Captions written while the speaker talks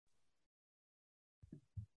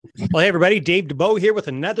Well, hey, everybody, Dave DeBow here with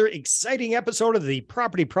another exciting episode of the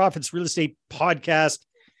Property Profits Real Estate Podcast.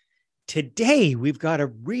 Today, we've got a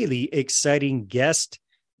really exciting guest,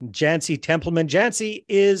 Janci Templeman. Janci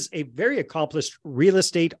is a very accomplished real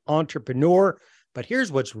estate entrepreneur, but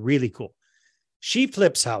here's what's really cool. She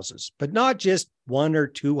flips houses, but not just one or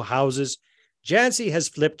two houses. Janci has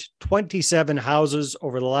flipped 27 houses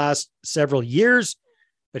over the last several years,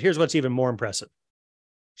 but here's what's even more impressive.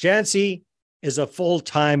 Janci is a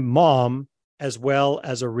full-time mom as well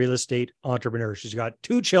as a real estate entrepreneur. She's got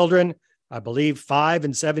two children, I believe 5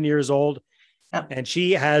 and 7 years old. Yep. And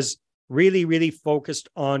she has really focused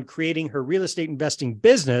on creating her real estate investing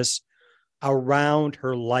business around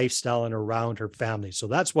her lifestyle and around her family. So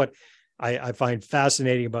that's what I find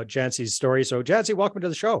fascinating about Janci's story. So Janci, welcome to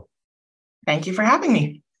the show. Thank you for having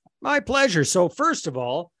me. My pleasure. So first of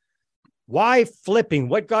all, why flipping?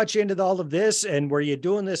 What got you into all of this? And were you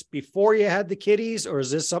doing this before you had the kiddies, or is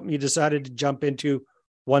this something you decided to jump into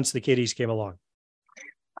once the kiddies came along?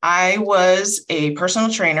 I was a personal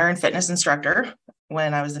trainer and fitness instructor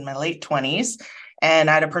when I was in my late 20s, and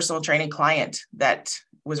I had a personal training client that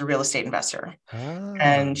was a real estate investor.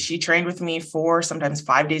 And she trained with me for sometimes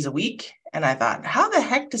 5 days a week. And I thought, how the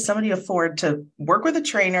heck does somebody afford to work with a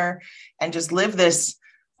trainer and just live this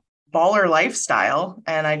baller lifestyle?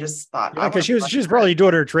 And I just thought, yeah, because she was probably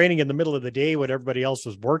doing her training in the middle of the day when everybody else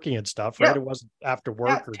was working and stuff, right? Yep. It wasn't after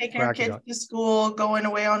work or taking her kids to school, going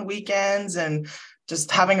away on weekends, and just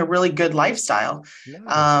having a really good lifestyle.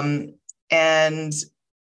 Nice. And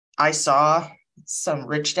I saw some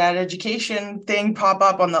rich dad education thing pop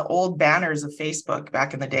up on the old banners of Facebook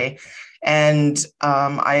back in the day. And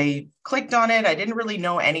I clicked on it. I didn't really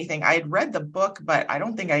know anything. I had read the book, but I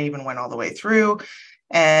don't think I even went all the way through.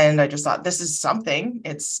 And I just thought, this is something.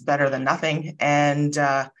 It's better than nothing. And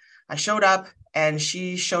I showed up, and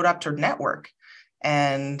she showed up to network.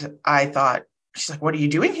 And I thought, she's like, what are you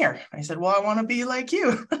doing here? I said, well, I want to be like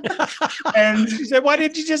you. And she said, why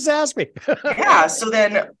didn't you just ask me? Yeah. So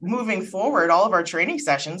then moving forward, all of our training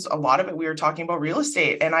sessions, a lot of it, we were talking about real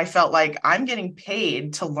estate. And I felt like I'm getting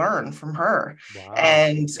paid to learn from her. Wow.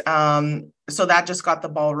 And so that just got the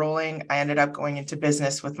ball rolling. I ended up going into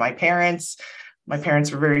business with my parents. My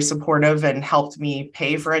parents were very supportive and helped me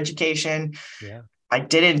pay for education. Yeah. I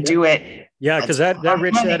didn't do it. Yeah, because that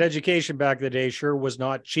rich dad education back in the day sure was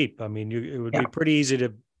not cheap. I mean, it would be pretty easy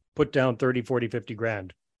to put down 30, 40, 50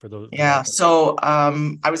 grand for those. Yeah. So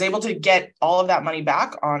I was able to get all of that money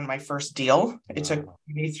back on my first deal. It took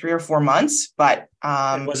maybe 3 or 4 months, but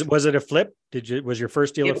was it a flip? Was your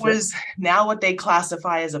first deal a flip? It was now what they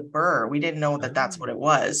classify as a BRRRR. We didn't know that that's what it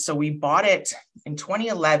was. So we bought it in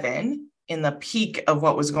 2011 in the peak of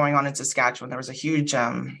what was going on in Saskatchewan. There was a huge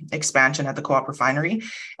expansion at the Co-op refinery,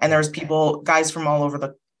 and there was guys from all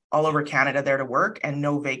over Canada there to work, and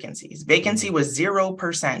no vacancies. Vacancy was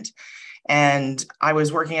 0%. And I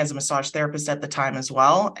was working as a massage therapist at the time as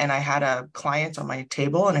well. And I had a client on my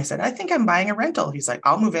table, and I said, I think I'm buying a rental. He's like,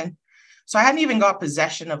 I'll move in. So I hadn't even got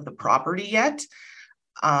possession of the property yet.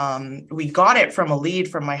 We got it from a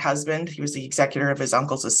lead from my husband. He was the executor of his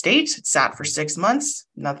uncle's estate. It sat for 6 months.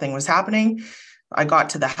 Nothing was happening. I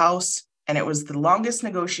got to the house, and it was the longest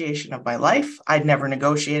negotiation of my life. I'd never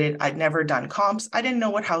negotiated. I'd never done comps. I didn't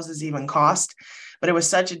know what houses even cost, but it was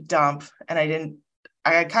such a dump. And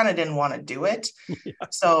I kind of didn't want to do it. Yeah.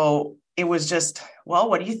 So it was just,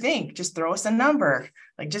 well, what do you think? Just throw us a number.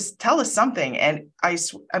 Like, just tell us something. And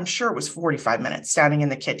I'm sure it was 45 minutes standing in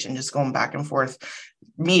the kitchen, just going back and forth,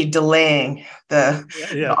 me delaying the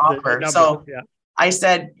offer. I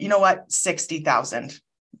said, you know what, 60,000.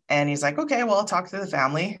 And he's like, okay, well, I'll talk to the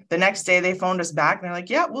family. The next day they phoned us back and they're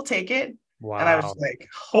like, yeah, we'll take it. Wow. And I was like,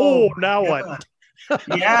 now what?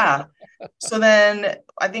 Yeah. So then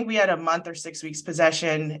I think we had a month or 6 weeks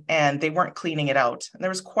possession, and they weren't cleaning it out. And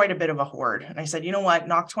there was quite a bit of a hoard. And I said, you know what,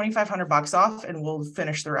 knock $2,500 off and we'll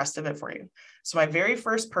finish the rest of it for you. So my very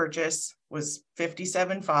first purchase was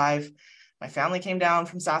 $57,500. My family came down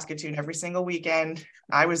from Saskatoon every single weekend.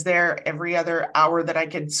 I was there every other hour that I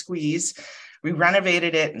could squeeze. We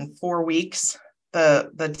renovated it in 4 weeks.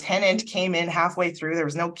 The tenant came in halfway through. There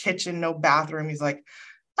was no kitchen, no bathroom. He's like,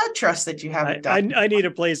 I trust that you have it done. I need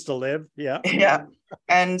a place to live. Yeah. Yeah.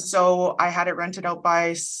 And so I had it rented out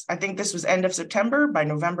by, I think this was end of September. By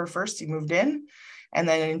November 1st, he moved in. And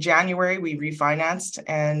then in January, we refinanced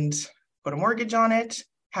and put a mortgage on it,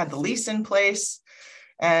 had the lease in place.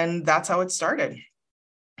 And that's how it started.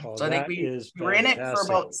 So I think we were in it for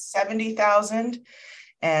about 70,000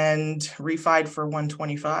 and refied for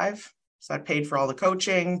 125. So I paid for all the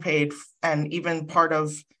coaching, and even part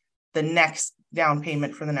of the next down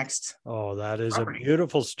payment for the next Oh, that is property. a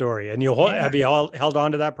beautiful story. And have you all held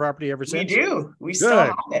on to that property ever We since? do. We still Good.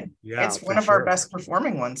 have it. Yeah, It's for one of our sure. best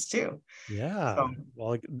performing ones too. Yeah. So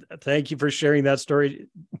Well, thank you for sharing that story,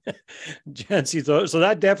 Janci. So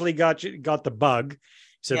that definitely got the bug.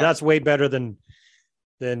 So yeah, that's way better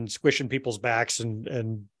than squishing people's backs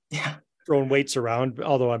and yeah. throwing weights around,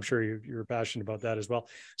 although I'm sure you're passionate about that as well.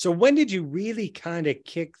 So when did you really kind of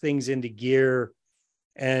kick things into gear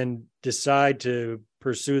and decide to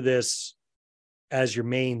pursue this as your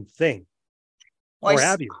main thing? Well, Or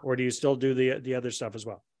have you? Or do you still do the other stuff as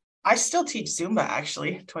well? I still teach Zumba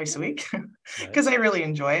actually twice a week because Nice. I really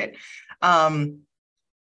enjoy it.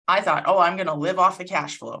 I thought, oh, I'm going to live off the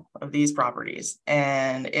cash flow of these properties.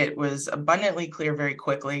 And it was abundantly clear very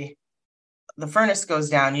quickly. The furnace goes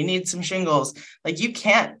down, you need some shingles. Like you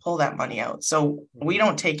can't pull that money out. So we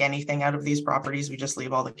don't take anything out of these properties. We just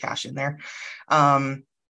leave all the cash in there.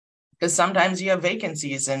 Because sometimes you have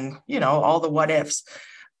vacancies and, all the what ifs.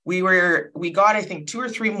 We got, I think, 2 or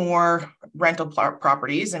 3 more rental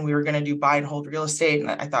properties, and we were going to do buy and hold real estate. And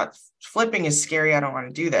I thought flipping is scary. I don't want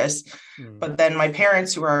to do this. But then my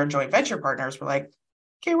parents, who are our joint venture partners, were like,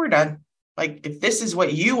 okay, we're done. Like, if this is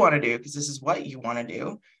what you want to do, because this is what you want to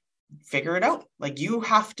do, figure it out. Like, you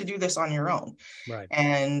have to do this on your own. Right.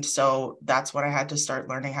 And so that's when I had to start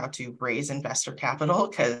learning how to raise investor capital,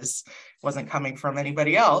 because it wasn't coming from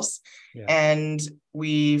anybody else. Yeah. And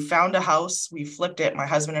we found a house, we flipped it. My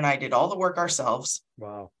husband and I did all the work ourselves.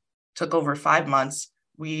 Wow. Took over 5 months.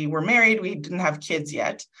 We were married. We didn't have kids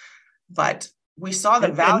yet, but we saw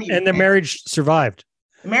the value. And the marriage survived.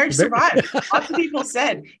 The marriage survived. Lots of people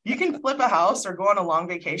said, you can flip a house or go on a long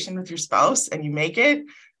vacation with your spouse and you make it,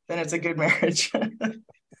 then it's a good marriage.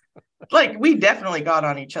 Like, we definitely got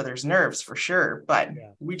on each other's nerves for sure, but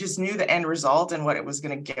we just knew the end result and what it was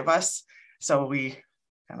going to give us. So we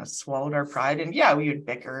kind of swallowed our pride, and we would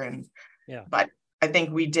bicker, but I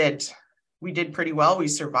think we did pretty well. We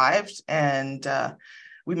survived, and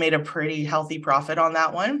we made a pretty healthy profit on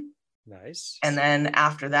that one. Nice. And then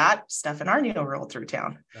after that, Stefan Arneo rolled through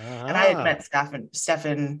town. And I had met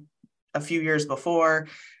Stefan a few years before,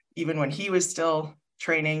 even when he was still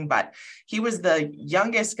training, but he was the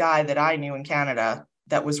youngest guy that I knew in Canada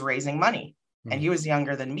that was raising money. And he was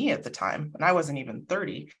younger than me at the time, and I wasn't even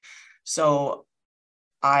 30. So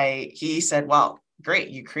he said, well, great,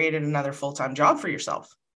 you created another full-time job for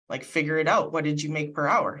yourself. Like, figure it out. What did you make per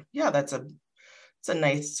hour? Yeah, it's a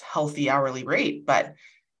nice, healthy hourly rate. But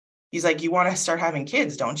he's like, you want to start having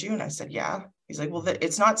kids, don't you? And I said, yeah. He's like, well,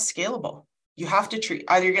 it's not scalable. You have to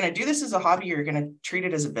either you're going to do this as a hobby or you're going to treat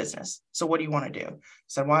it as a business. So what do you want to do? I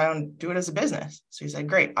said, well, I don't do it as a business. So he said,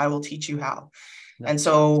 great, I will teach you how. Nice. And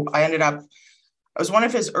so I was one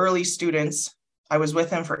of his early students. I was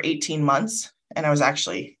with him for 18 months, and I was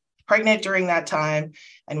actually pregnant during that time.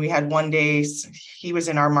 And we had one day, he was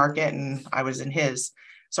in our market and I was in his.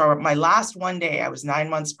 So my last one day, I was 9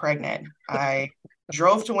 months pregnant. I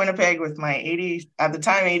drove to Winnipeg with my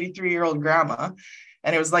 83-year-old grandma.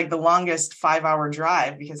 And it was like the longest 5-hour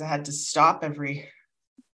drive, because I had to stop every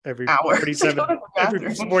hour.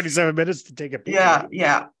 47 minutes to take a pee.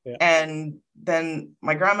 Yeah. And then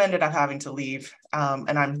my grandma ended up having to leave.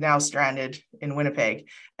 And I'm now stranded in Winnipeg.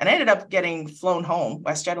 And I ended up getting flown home.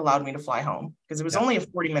 WestJet allowed me to fly home because it was only a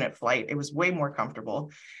 40-minute flight. It was way more comfortable.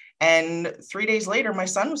 And 3 days later, my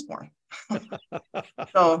son was born.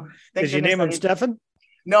 So did you name him Stefan?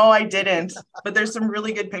 No, I didn't. But there's some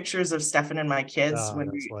really good pictures of Stefan and my kids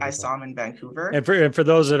when I saw him in Vancouver. And for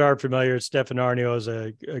those that aren't familiar, Stefan Arneo is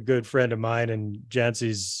a good friend of mine and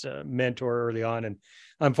Janci's mentor early on. And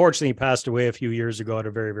unfortunately, he passed away a few years ago at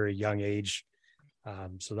a very, very young age.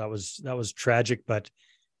 So that was tragic. But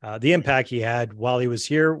the impact he had while he was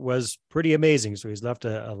here was pretty amazing. So he's left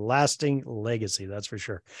a lasting legacy, that's for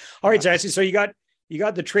sure. All right, Janci. So you got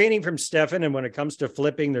the training from Stefan, and when it comes to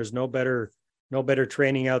flipping, there's no better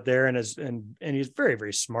training out there. And he's very,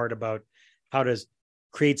 very smart about how to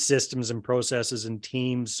create systems and processes and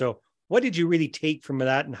teams. So what did you really take from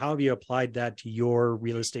that, and how have you applied that to your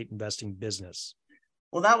real estate investing business?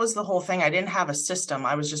 Well, that was the whole thing. I didn't have a system.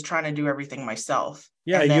 I was just trying to do everything myself.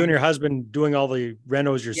 Yeah. You and your husband doing all the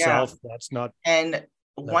renos yourself. Yeah. That's not. And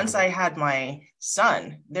once I had my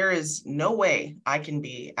son, there is no way I can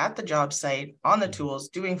be at the job site on the tools,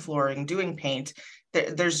 doing flooring, doing paint.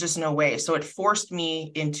 There's just no way. So it forced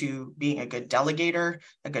me into being a good delegator,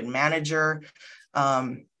 a good manager.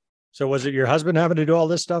 So was it your husband having to do all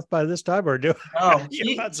this stuff by this time, or do? No,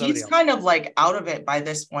 he's kind of like out of it by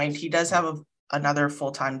this point. He does have another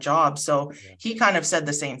full-time job. So he kind of said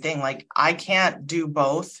the same thing. Like, I can't do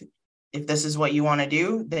both. if this is what you want to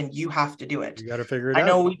do, then you have to do it. You got to figure it I out.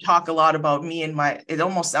 know we talk a lot about me and it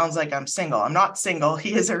almost sounds like I'm single. I'm not single.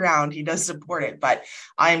 He is around. He does support it, but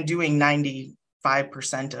I'm doing 95%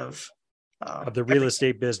 of the real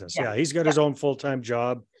estate business. Yeah. He's got his own full-time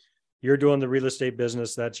job. You're doing the real estate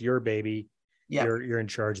business. That's your baby. Yeah. You're in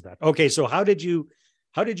charge of that. Okay. So how did you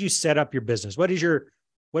set up your business? What does your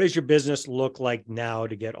business look like now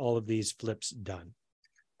to get all of these flips done?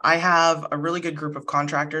 I have a really good group of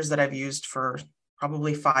contractors that I've used for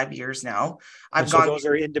probably 5 years now. Those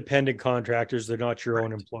are independent contractors. They're not your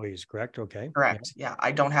own employees, correct? Okay. Correct. Yeah.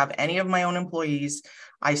 I don't have any of my own employees.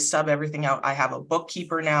 I sub everything out. I have a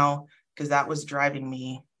bookkeeper now because that was driving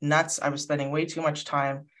me nuts. I was spending way too much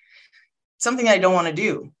time. Something I don't want to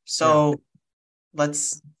do. So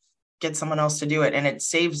let's get someone else to do it. And it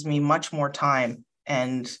saves me much more time.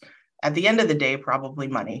 And at the end of the day, probably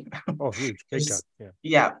money. Oh, huge. Big time.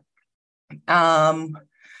 Yeah.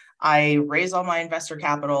 I raise all my investor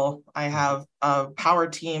capital. I have a power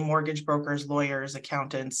team, mortgage brokers, lawyers,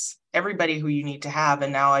 accountants, everybody who you need to have.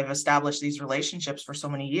 And now I've established these relationships for so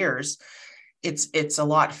many years. It's a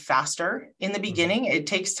lot faster. In the beginning, it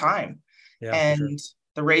takes time. Yeah, and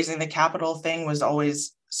the raising the capital thing was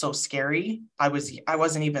always so scary. I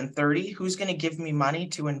wasn't even 30. Who's going to give me money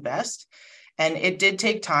to invest? And it did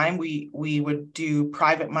take time. We would do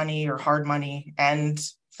private money or hard money and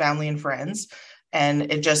family and friends.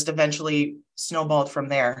 And it just eventually snowballed from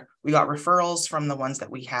there. We got referrals from the ones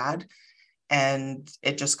that we had, and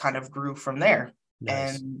it just kind of grew from there.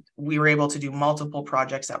 Nice. And we were able to do multiple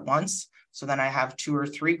projects at once. So then I have 2 or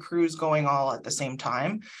 3 crews going all at the same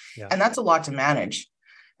time. Yeah. And that's a lot to manage.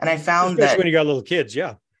 And I found especially when you got little kids.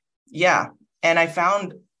 Yeah. Yeah. And I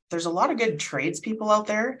found there's a lot of good tradespeople out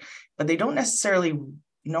there, but they don't necessarily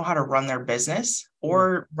know how to run their business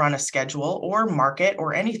or run a schedule or market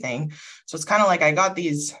or anything. So it's kind of like I got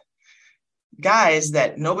these guys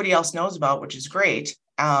that nobody else knows about, which is great.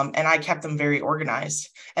 And I kept them very organized,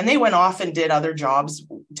 and they went off and did other jobs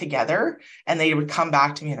together, and they would come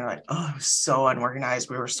back to me and they're like, oh, it was so unorganized.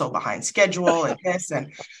 We were so behind schedule and this,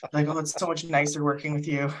 and like, oh, it's so much nicer working with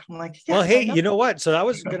you. I'm like, yeah, well, hey, you know what? So I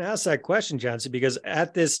was going to ask that question, Janci, because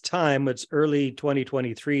at this time, it's early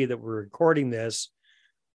 2023 that we're recording this.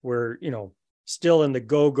 We're, still in the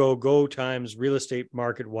go times real estate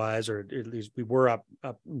market wise, or at least we were up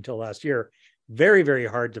until last year. Very, very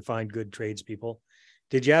hard to find good tradespeople.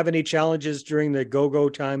 Did you have any challenges during the go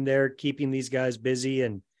time there, keeping these guys busy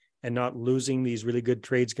and not losing these really good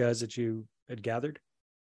trades guys that you had gathered?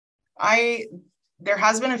 There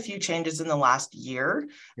has been a few changes in the last year.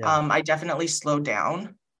 Yeah. I definitely slowed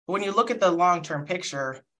down. But when you look at the long-term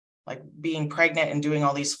picture, like being pregnant and doing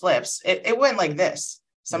all these flips, it went like this.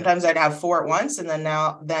 Sometimes I'd have 4 at once. And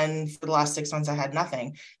then for the last 6 months, I had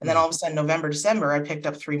nothing. And then all of a sudden, November, December, I picked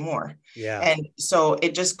up 3 more. Yeah. And so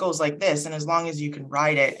it just goes like this. And as long as you can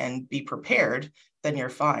ride it and be prepared, then you're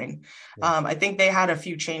fine. Yeah. I think they had a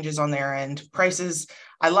few changes on their end. Prices,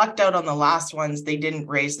 I lucked out on the last ones. They didn't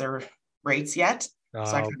raise their rates yet. So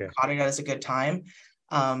I kind of caught it as a good time.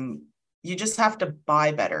 You just have to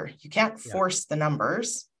buy better. You can't force the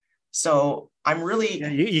numbers. So I'm really...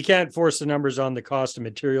 you can't force the numbers on the cost of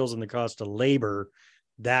materials and the cost of labor.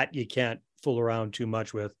 That you can't fool around too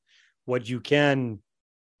much with. What you can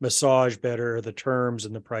massage better are the terms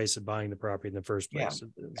and the price of buying the property in the first place.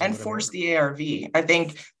 Yeah. And force the ARV. I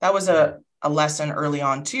think that was a lesson early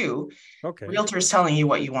on too. Okay. Realtors telling you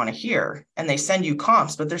what you want to hear, and they send you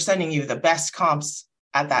comps, but they're sending you the best comps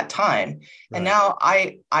at that time. Right. And now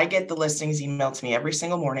I get the listings emailed to me every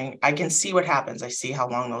single morning. I can see what happens. I see how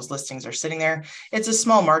long those listings are sitting there. It's a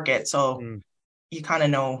small market, so you kind of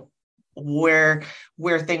know where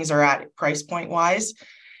things are at price point wise.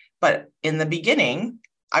 But in the beginning,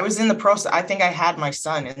 I was in the process. I think I had my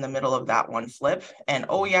son in the middle of that one flip, and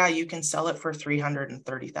you can sell it for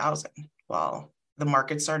 $330,000. Well, the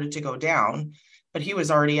market started to go down, but he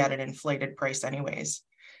was already at an inflated price anyways.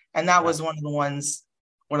 And that was one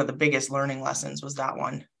of the biggest learning lessons was that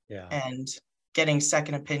one. Yeah. And getting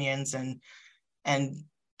second opinions and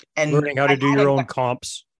learning how to do your own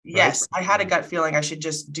comps. Yes. Right? I had a gut feeling I should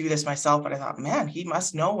just do this myself, but I thought, man, he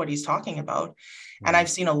must know what he's talking about. And I've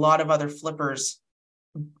seen a lot of other flippers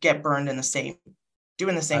get burned doing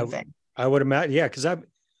the same thing. I would imagine. Yeah. Cause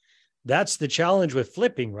that's the challenge with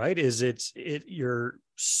flipping, right? Is you're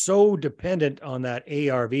so dependent on that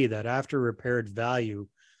ARV, that after repaired value,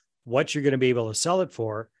 what you're going to be able to sell it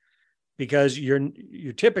for, because you're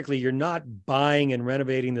not buying and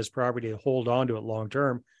renovating this property to hold on to it long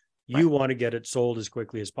term. You want to get it sold as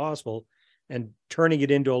quickly as possible, and turning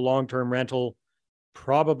it into a long-term rental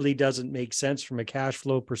probably doesn't make sense from a cash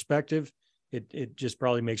flow perspective. it just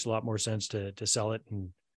probably makes a lot more sense to sell it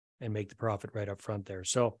and make the profit right up front there.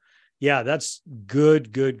 So yeah, that's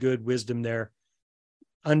good wisdom there.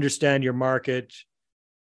 Understand your market,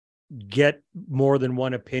 get more than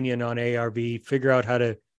one opinion on ARV, figure out how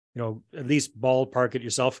to, at least ballpark it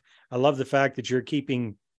yourself. I love the fact that you're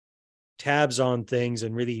keeping tabs on things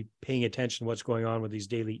and really paying attention to what's going on with these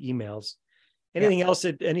daily emails. Anything else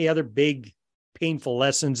any other big painful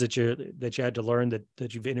lessons that you had to learn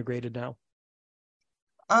that you've integrated now?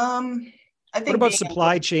 I think what about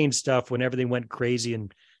supply chain stuff when everything went crazy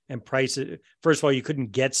and prices? First of all, you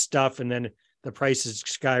couldn't get stuff and then the prices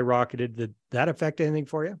skyrocketed. Did that affect anything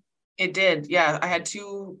for you? It did. Yeah. I had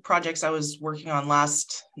 2 projects I was working on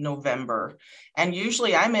last November. And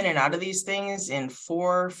usually I'm in and out of these things in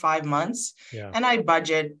 4 or 5 months. Yeah. And I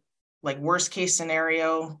budget, like, worst case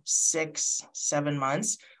scenario, 6, 7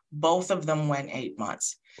 months. Both of them went 8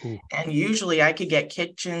 months. Ooh. And usually I could get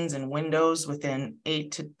kitchens and windows within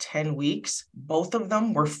 8 to 10 weeks. Both of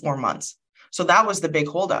them were 4 months. So that was the big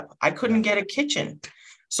holdup. I couldn't get a kitchen.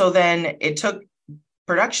 So then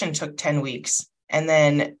production took 10 weeks. And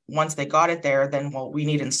then once they got it there, then, we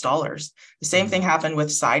need installers. The same thing happened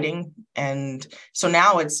with siding. And so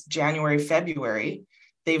now it's January, February.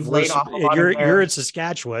 They've laid off a lot of you're in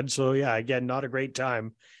Saskatchewan. So yeah, again, not a great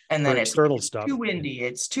time. And then it's stuff. Too windy.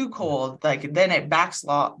 It's too cold. Like, then it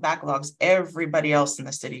backlogs everybody else in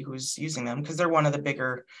the city who's using them, because they're one of the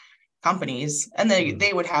bigger companies, and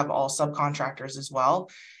they would have all subcontractors as well.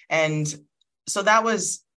 And so that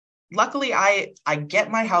was, luckily I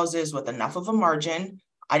get my houses with enough of a margin.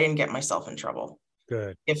 I didn't get myself in trouble.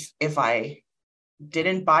 Good. If I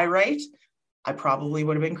didn't buy right, I probably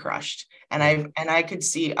would have been crushed. And I could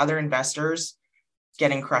see other investors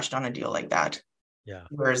getting crushed on a deal like that. Yeah.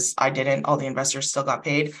 Whereas I didn't. All the investors still got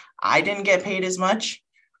paid. I didn't get paid as much,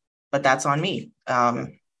 but that's on me.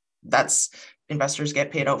 That's, investors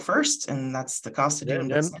get paid out first, and that's the cost of doing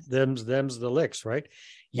business. Them's the licks, right?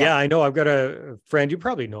 Yeah, I know. I've got a friend, you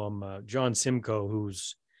probably know him, John Simcoe,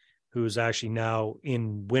 who's actually now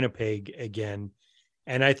in Winnipeg again.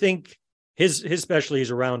 And I think his specialty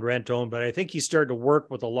is around rent own, but I think he's starting to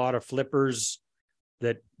work with a lot of flippers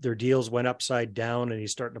that their deals went upside down, and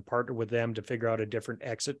he's starting to partner with them to figure out a different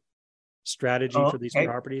exit strategy for these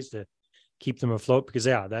properties to keep them afloat, because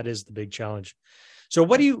that is the big challenge. So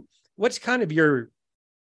what's kind of your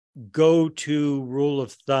go-to rule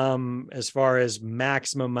of thumb as far as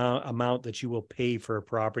maximum amount that you will pay for a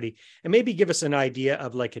property? And maybe give us an idea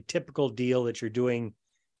of like a typical deal that you're doing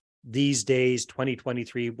these days,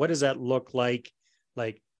 2023. What does that look like?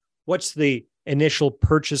 Like, what's the initial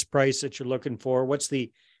purchase price that you're looking for? What's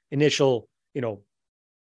the initial,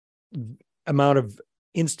 amount of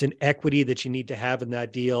instant equity that you need to have in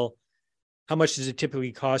that deal? How much does it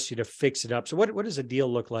typically cost you to fix it up? So what does a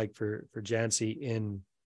deal look like for Janci in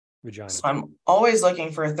Regina? So I'm always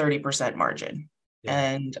looking for a 30% margin. Yeah.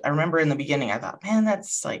 And I remember in the beginning, I thought, man,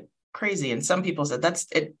 that's like crazy. And some people said that's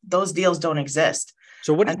it. Those deals don't exist.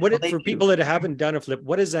 So what for people that haven't done a flip,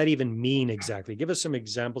 what does that even mean exactly? Give us some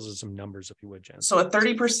examples of some numbers, if you would, Jen. So a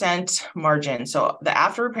 30% margin. So the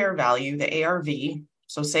after repair value, the ARV,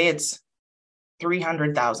 so say it's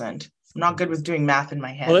 300,000. I'm not good with doing math in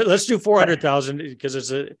my head. Well, let's do 400,000 because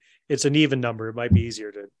it's an even number. It might be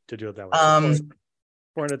easier to do it that way. So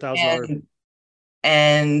 $400,000.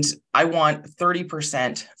 And I want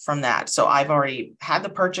 30% from that. So I've already had the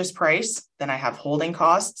purchase price, then I have holding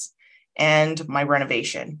costs and my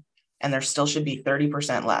renovation, and there still should be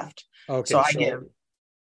 30% left. Okay. So I give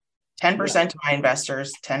 10% to my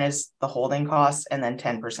investors, 10 is the holding costs, and then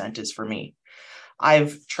 10% is for me.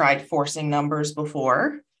 I've tried forcing numbers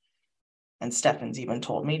before, and Stefan's even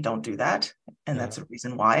told me, don't do that. And that's a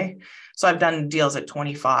reason why. So I've done deals at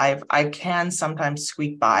 25. I can sometimes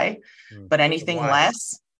squeak by, but anything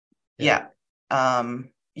less,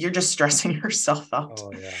 you're just stressing yourself out.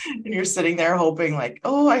 Oh, yeah. And you're sitting there hoping like,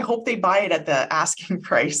 oh, I hope they buy it at the asking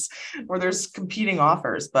price, or there's competing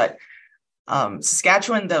offers. But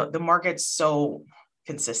Saskatchewan, the market's so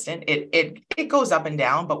consistent. It goes up and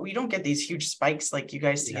down, but we don't get these huge spikes like you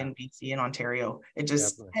guys see in BC and Ontario. It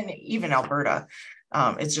just, and even Alberta,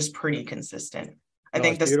 it's just pretty consistent. I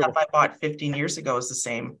think the stuff I bought 15 years ago is the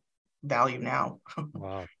same value now.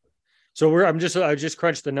 Wow. So I just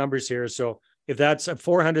crunched the numbers here. So if that's a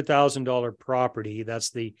 $400,000 property,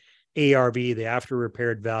 that's the ARV, the after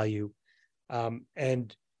repaired value.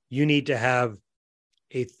 And you need to have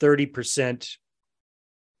a 30%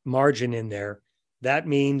 margin in there. That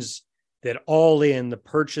means that all in the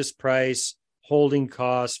purchase price, holding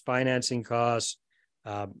costs, financing costs,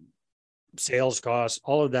 sales costs,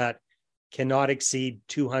 all of that cannot exceed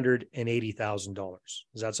 $280,000.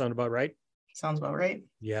 Does that sound about right? Sounds about right.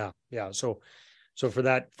 Yeah. Yeah. So for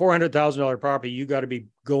that $400,000 property, you got to be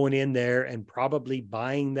going in there and probably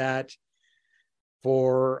buying that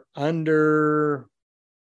for under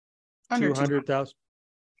Under 200. 200,000.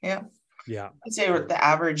 Yeah. Yeah. I'd say the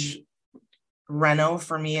average reno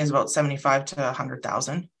for me is about 75 to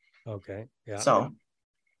 100,000. Okay. Yeah. So,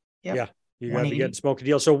 yeah, you got to be 180. getting smoking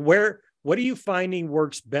deals. So what are you finding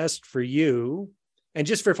works best for you? And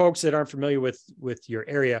just for folks that aren't familiar with your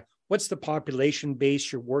area, what's the population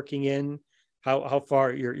base you're working in? How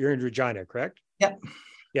far you're in Regina, correct? Yep.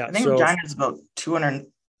 Yeah. I think So Regina is about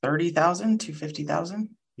 230,000, 250,000.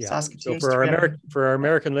 yeah. So Saskatoon's for 300. our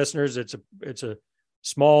American listeners, it's a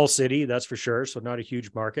small city, that's for sure. So not a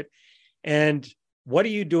huge market. And what are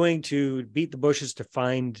you doing to beat the bushes to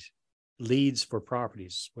find leads for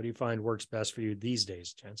properties? What do you find works best for you these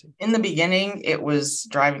days, Janci? In the beginning, it was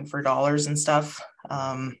driving for dollars and stuff,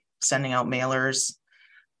 sending out mailers.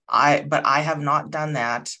 But I have not done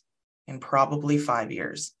that in probably 5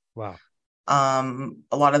 years. Wow.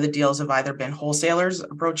 A lot of the deals have either been wholesalers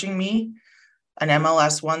approaching me, an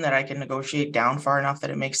MLS one that I can negotiate down far enough that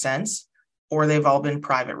it makes sense, or they've all been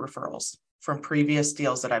private referrals from previous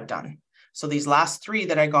deals that I've done. So these last 3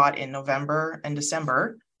 that I got in November and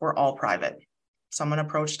December were all private. Someone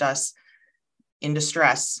approached us in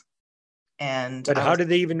distress. But how did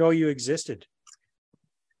they even know you existed?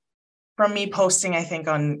 From me posting, I think,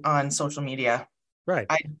 on social media. Right.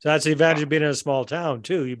 So that's the advantage of being in a small town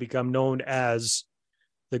too. You become known as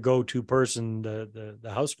the go-to person, the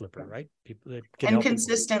house flipper, right? People that can help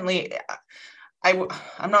consistently.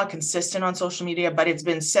 I'm not consistent on social media, but it's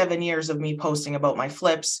been 7 years of me posting about my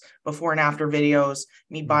flips, before and after videos,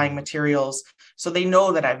 me buying materials. So they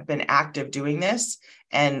know that I've been active doing this.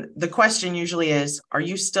 And the question usually is, are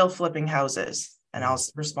you still flipping houses? And I'll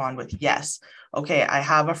respond with yes. Okay, I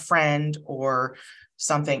have a friend or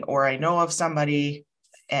something, or I know of somebody,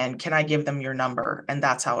 and can I give them your number? And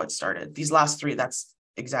that's how it started. These last 3, that's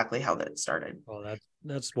exactly how that started. Well,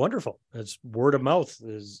 that's wonderful. That's word of mouth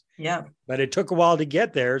yeah. But it took a while to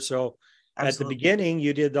get there. So Absolutely. At the beginning,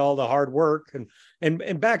 you did all the hard work.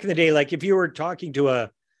 And back in the day, like if you were talking to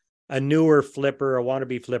a newer flipper, a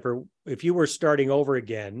wannabe flipper, if you were starting over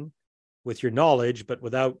again with your knowledge, but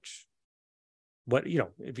without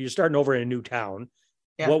if you're starting over in a new town,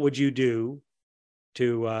 what would you do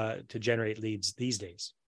to generate leads these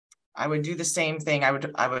days? I would do the same thing.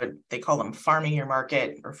 They call them farming your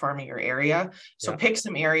market or farming your area. So pick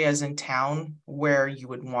some areas in town where you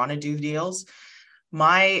would want to do deals.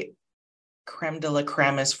 My creme de la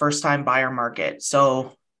creme is first time buyer market.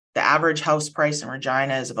 So the average house price in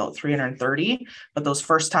Regina is about 330, but those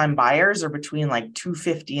first time buyers are between like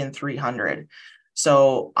 250 and 300.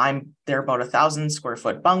 So they're about 1,000 square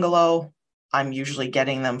foot bungalow. I'm usually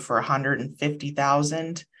getting them for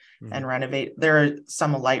 150,000 and renovate. There are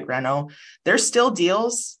some light reno. There's still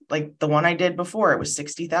deals like the one I did before. It was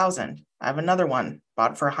 60,000. I have another one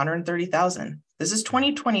bought for 130,000. This is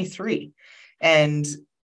 2023, and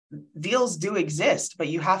deals do exist, but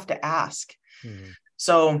you have to ask.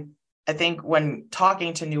 So I think when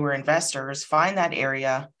talking to newer investors, find that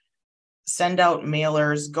area, send out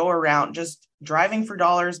mailers, go around. Just driving for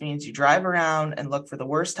dollars means you drive around and look for the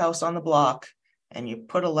worst house on the block, and you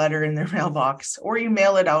put a letter in their mailbox, or you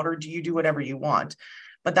mail it out, or do you do whatever you want.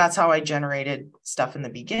 But that's how I generated stuff in the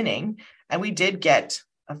beginning. And we did get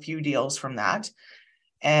a few deals from that.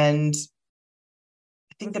 And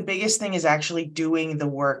I think the biggest thing is actually doing the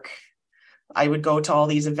work. I would go to all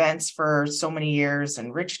these events for so many years,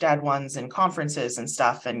 and Rich Dad ones and conferences and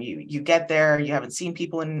stuff. And you get there, you haven't seen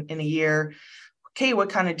people in a year. Okay, what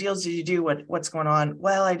kind of deals did you do? What's going on?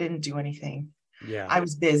 Well, I didn't do anything. Yeah, I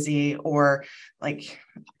was busy, and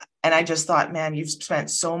I just thought, man, you've spent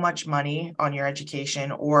so much money on your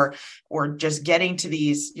education or just getting to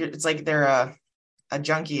these. It's like they're a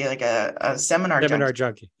junkie, like a seminar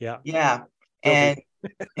junkie. Yeah. Yeah. Guilty. And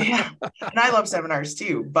and I love seminars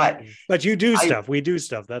too, but you do stuff. We do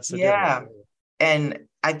stuff. That's the difference. And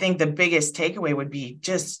I think the biggest takeaway would be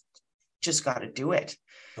just got to do it.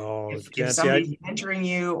 If somebody's mentoring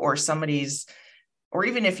you, or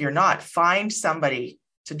even if you're not, find somebody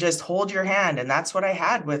to just hold your hand. And that's what I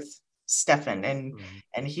had with Stefan,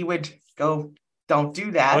 and he would go, don't do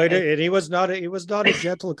that. Oh, and he was not a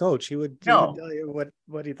gentle coach. He would tell you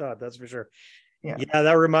what he thought. That's for sure. Yeah.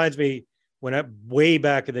 That reminds me, way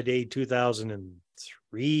back in the day,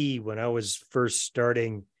 2003, when I was first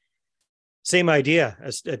starting, same idea.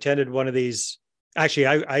 I attended one of these. Actually,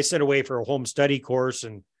 I sent away for a home study course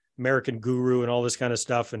and American Guru and all this kind of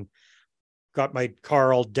stuff, and got my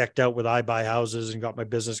car all decked out with I buy houses and got my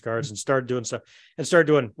business cards and started doing stuff, and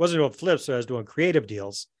wasn't doing flips. So I was doing creative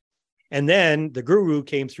deals. And then the guru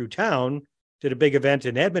came through town, did a big event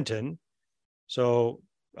in Edmonton. So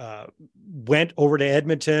went over to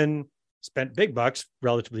Edmonton, spent big bucks,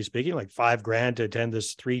 relatively speaking, like $5,000 to attend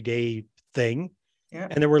this 3-day thing. Yeah.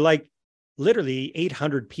 And there were like literally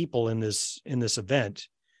 800 people in this event,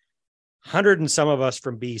 100 and some of us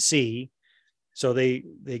from BC. So they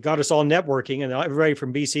got us all networking, and everybody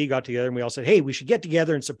from BC got together, and we all said, hey, we should get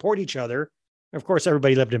together and support each other. And of course,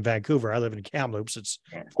 everybody lived in Vancouver. I live in Kamloops. It's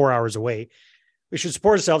 4 hours away. We should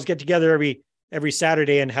support ourselves, get together every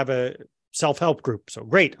Saturday and have a self-help group. So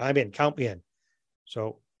great. I'm in, count me in.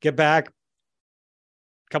 So get back.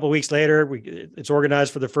 A couple of weeks later, it's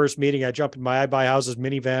organized for the first meeting. I jump in my I Buy Houses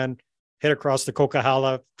minivan, head across the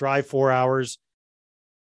Coquihalla, drive 4 hours,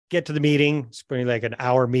 get to the meeting. It's pretty like an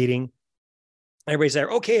hour meeting. Everybody's there.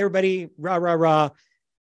 Okay, everybody, rah, rah, rah.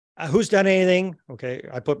 Who's done anything? Okay,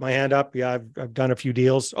 I put my hand up. Yeah, I've done a few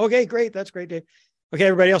deals. Okay, great. That's great, Dave. Okay,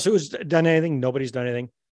 everybody else who's done anything? Nobody's done anything.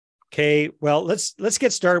 Okay, well, let's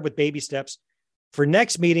get started with baby steps. For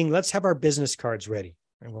next meeting, let's have our business cards ready.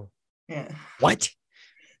 And we'll, what?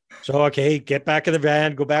 So, okay, get back in the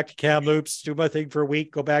van, go back to Kamloops, do my thing for a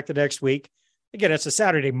week, go back the next week. Again, it's a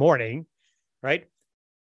Saturday morning, right?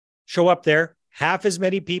 Show up there, half as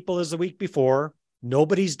many people as the week before.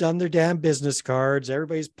 Nobody's done their damn business cards.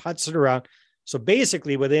 Everybody's putzing around. So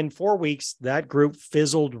basically, within 4 weeks, that group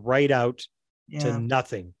fizzled right out to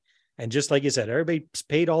nothing. And just like you said, everybody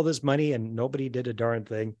paid all this money and nobody did a darn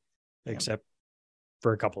thing except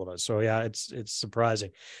for a couple of us. So yeah, it's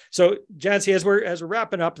surprising. So Janci, as we're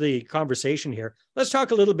wrapping up the conversation here, let's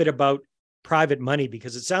talk a little bit about private money,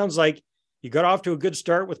 because it sounds like you got off to a good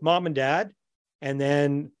start with mom and dad. And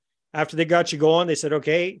then after they got you going, they said,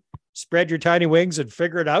 okay, spread your tiny wings and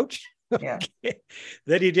figure it out. Yeah.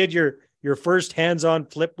 Then you did your first hands-on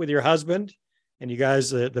flip with your husband, and you guys,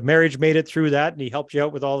 the marriage made it through that, and he helped you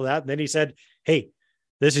out with all of that. And then he said, hey,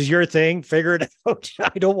 this is your thing, figure it out.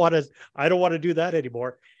 I don't want to do that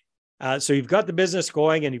anymore. So you've got the business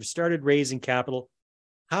going and you've started raising capital.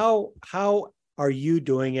 How are you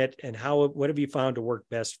doing it, and what have you found to work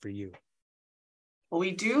best for you? Well,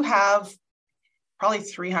 we do have probably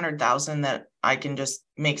 300,000 that I can just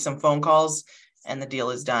make some phone calls and the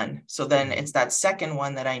deal is done. So then it's that second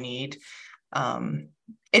one that I need.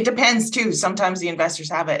 It depends too. Sometimes the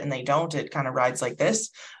investors have it and they don't. It kind of rides like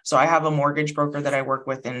this. So I have a mortgage broker that I work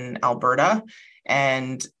with in Alberta,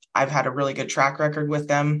 and I've had a really good track record with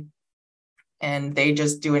them. And they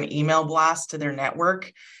just do an email blast to their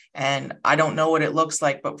network. And I don't know what it looks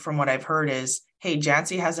like, but from what I've heard is, hey,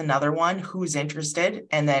 Janci has another one, who's interested?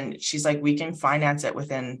 And then she's like, we can finance it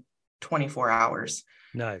within 24 hours.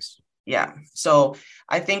 Nice. Yeah. So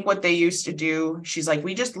I think what they used to do, she's like,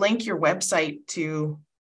 we just link your website to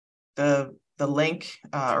the link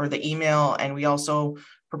or the email. And we also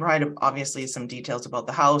provide obviously some details about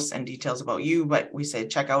the house and details about you, but we said,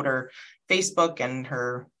 check out her Facebook and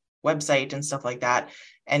her website and stuff like that.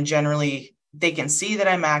 And generally they can see that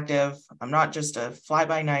I'm active. I'm not just a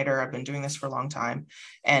fly-by-nighter. I've been doing this for a long time.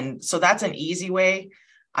 And so that's an easy way.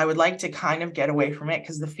 I would like to kind of get away from it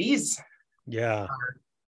because the fees. Yeah.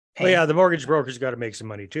 Well, yeah, the mortgage broker's got to make some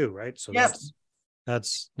money too, right? So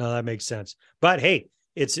that makes sense. But hey,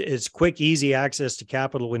 it's quick, easy access to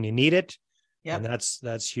capital when you need it. Yeah. And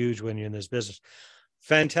that's huge when you're in this business.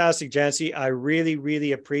 Fantastic, Janci. I really,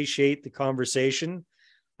 really appreciate the conversation.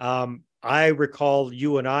 I recall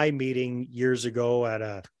you and I meeting years ago at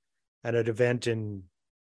an event in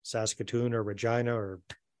Saskatoon or Regina or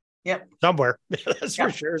somewhere. That's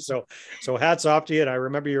for sure. So hats off to you. And I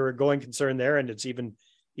remember you were a going concern there, and it's even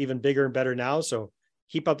bigger and better now. So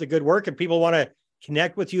keep up the good work. And people want to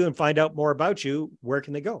connect with you and find out more about you. Where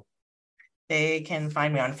can they go? They can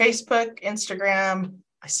find me on Facebook, Instagram.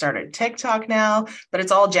 I started TikTok now, but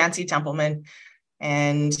it's all Janci Templeman.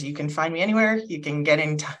 And you can find me anywhere. You can get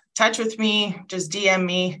in touch with me. Just DM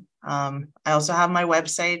me. I also have my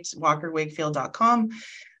website, walkerwakefield.com.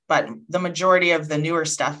 But the majority of the newer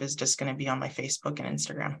stuff is just going to be on my Facebook and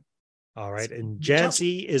Instagram. All right. And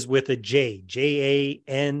Janci is with a J,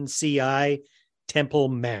 Janci,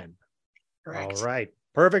 Templeman. Correct. All right.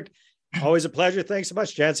 Perfect. Always a pleasure. Thanks so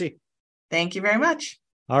much, Janci. Thank you very much.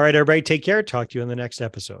 All right, everybody. Take care. Talk to you in the next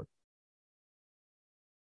episode.